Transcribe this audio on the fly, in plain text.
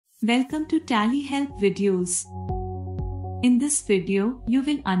Welcome to TallyHelp videos. In this video, you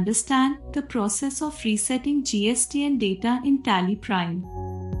will understand the process of resetting GSTN data in TallyPrime.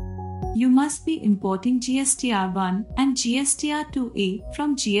 You must be importing GSTR-1 and GSTR-2A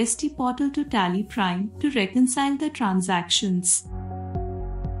from GST portal to TallyPrime to reconcile the transactions.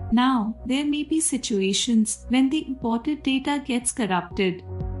 Now, there may be situations when the imported data gets corrupted.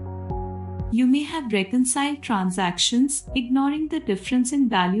 You may have reconciled transactions, ignoring the difference in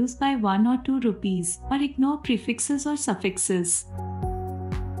values by 1 or 2 rupees, or ignore prefixes or suffixes.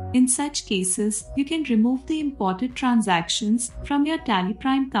 In such cases, you can remove the imported transactions from your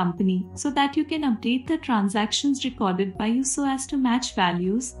TallyPrime company so that you can update the transactions recorded by you so as to match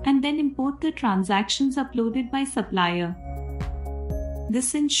values and then import the transactions uploaded by supplier.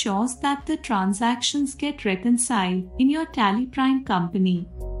 This ensures that the transactions get reconciled in your TallyPrime company.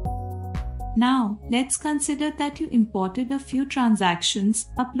 Now, let's consider that you imported a few transactions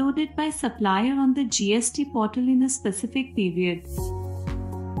uploaded by supplier on the GST portal in a specific period.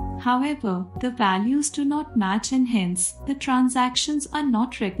 However, the values do not match and hence, the transactions are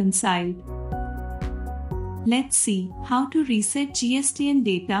not reconciled. Let's see how to reset GSTN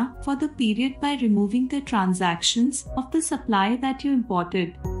data for the period by removing the transactions of the supplier that you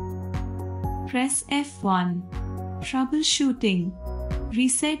imported. Press F1. Troubleshooting.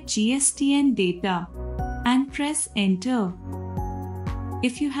 Reset GSTN data and press Enter.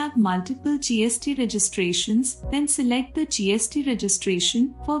 If you have multiple GST registrations, then select the GST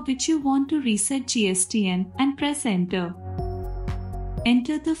registration for which you want to reset GSTN and press Enter.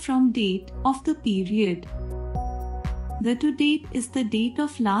 Enter the from date of the period. The to date is the date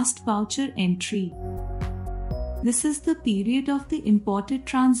of last voucher entry. This is the period of the imported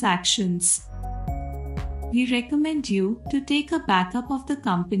transactions. We recommend you to take a backup of the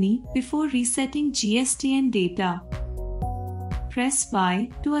company before resetting GSTN data. Press Y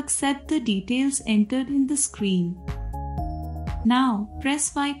to accept the details entered in the screen. Now,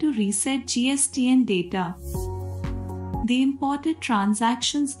 press Y to reset GSTN data. The imported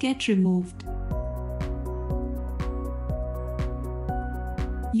transactions get removed.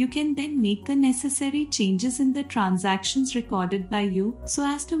 You can then make the necessary changes in the transactions recorded by you so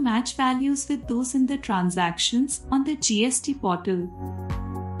as to match values with those in the transactions on the GST portal.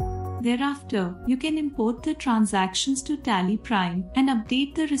 Thereafter, you can import the transactions to TallyPrime and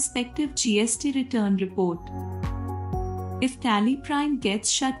update the respective GST return report. If TallyPrime gets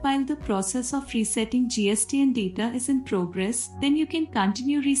shut while the process of resetting GSTN data is in progress, then you can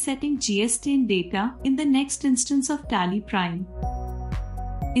continue resetting GSTN data in the next instance of TallyPrime.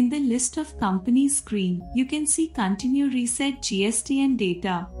 In the list of companies screen, you can see Continue Reset GSTN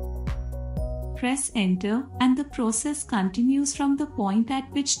Data. Press Enter and the process continues from the point at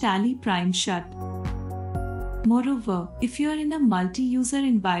which TallyPrime shut. Moreover, if you are in a multi-user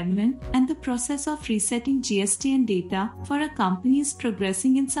environment and the process of resetting GSTN data for a company is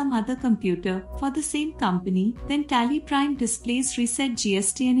progressing in some other computer for the same company, then TallyPrime displays Reset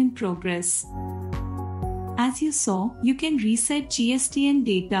GSTN in progress. As you saw, you can reset GSTN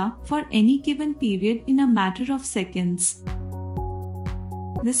data for any given period in a matter of seconds.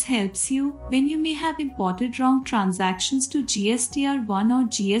 This helps you when you may have imported wrong transactions to GSTR-1 or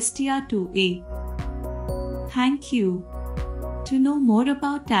GSTR-2A. Thank you. To know more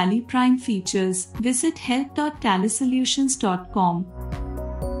about TallyPrime features, visit help.tallysolutions.com.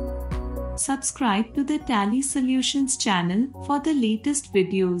 Subscribe to the Tally Solutions channel for the latest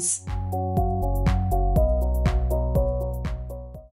videos.